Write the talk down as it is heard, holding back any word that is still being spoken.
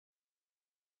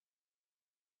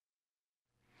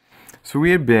So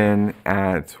we had been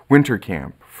at winter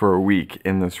camp for a week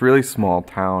in this really small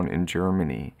town in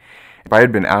Germany. I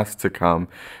had been asked to come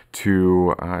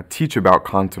to teach about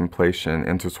contemplation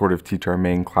and to sort of teach our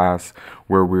main class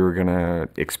where we were going to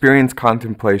experience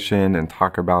contemplation and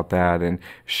talk about that and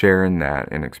share in that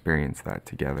and experience that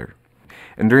together.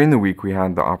 And during the week we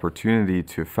had the opportunity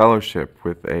to fellowship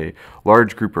with a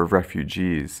large group of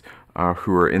refugees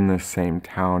who were in this same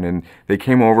town, and they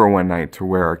came over one night to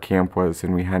where our camp was,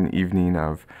 and we had an evening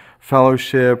of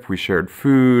fellowship. We shared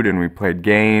food and we played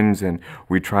games and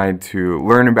we tried to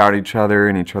learn about each other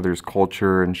and each other's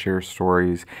culture and share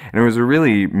stories, and it was a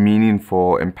really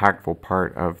meaningful, impactful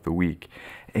part of the week.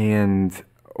 And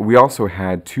we also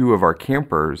had two of our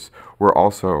campers were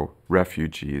also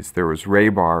refugees. There was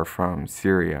Raybar from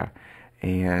Syria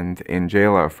and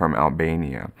Angela from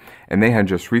Albania, and they had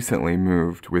just recently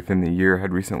moved, within the year,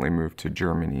 had recently moved to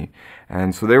Germany,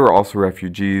 and so they were also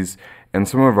refugees, and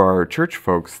some of our church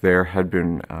folks there had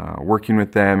been working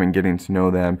with them and getting to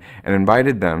know them and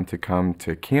invited them to come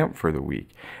to camp for the week.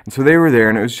 And so they were there,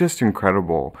 and it was just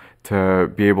incredible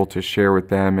to be able to share with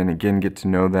them and again get to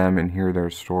know them and hear their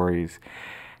stories.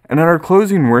 And at our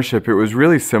closing worship, it was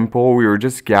really simple. We were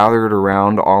just gathered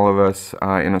around, all of us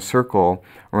in a circle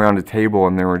around a table,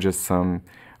 and there were just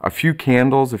a few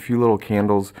little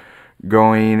candles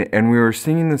going, and we were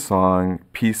singing the song,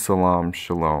 Peace, Salam,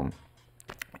 Shalom.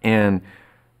 And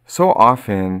so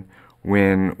often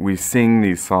when we sing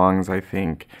these songs, I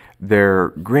think they're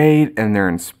great and they're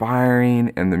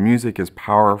inspiring and the music is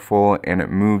powerful and it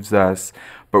moves us,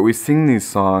 but we sing these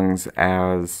songs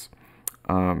as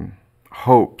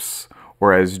hopes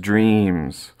or as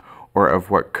dreams or of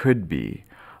what could be.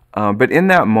 But in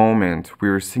that moment, we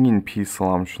were singing Peace,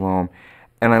 Salam, Shalom,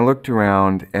 and I looked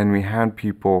around and we had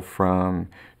people from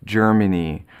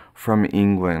Germany, from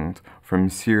England, from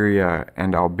Syria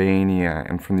and Albania,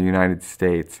 and from the United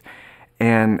States.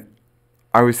 And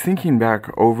I was thinking back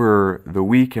over the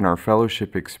week in our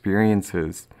fellowship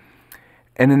experiences,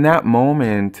 and in that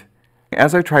moment,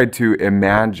 as I tried to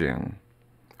imagine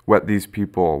what these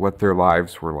people, what their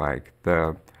lives were like,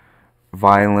 the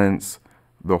violence,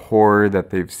 the horror that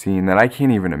they've seen that I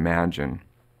can't even imagine.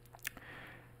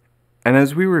 And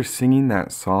as we were singing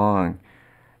that song,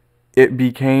 it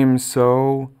became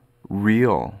so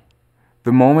real.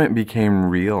 The moment became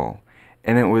real.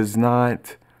 And it was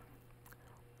not,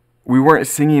 we weren't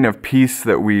singing of peace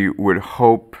that we would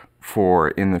hope for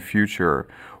in the future.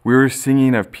 We were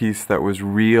singing of peace that was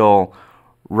real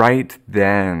right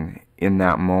then in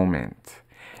that moment.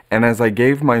 And as I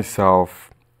gave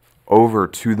myself over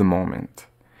to the moment,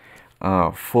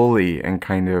 fully, and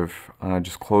kind of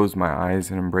just closed my eyes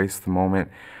and embraced the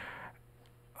moment,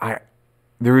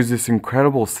 there was this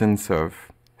incredible sense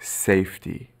of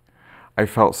safety. I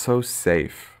felt so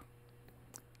safe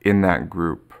in that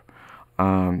group.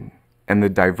 And the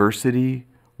diversity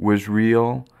was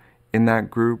real in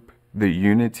that group. The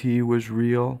unity was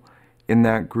real in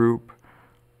that group.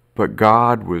 But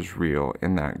God was real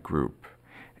in that group.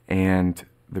 And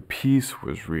the peace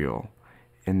was real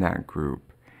in that group.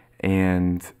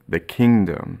 And the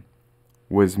kingdom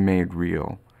was made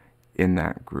real in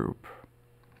that group.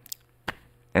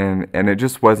 And it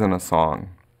just wasn't a song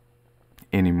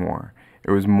anymore.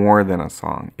 It was more than a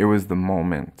song. It was the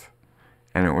moment,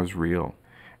 and it was real.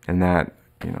 And that,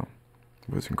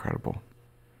 was incredible.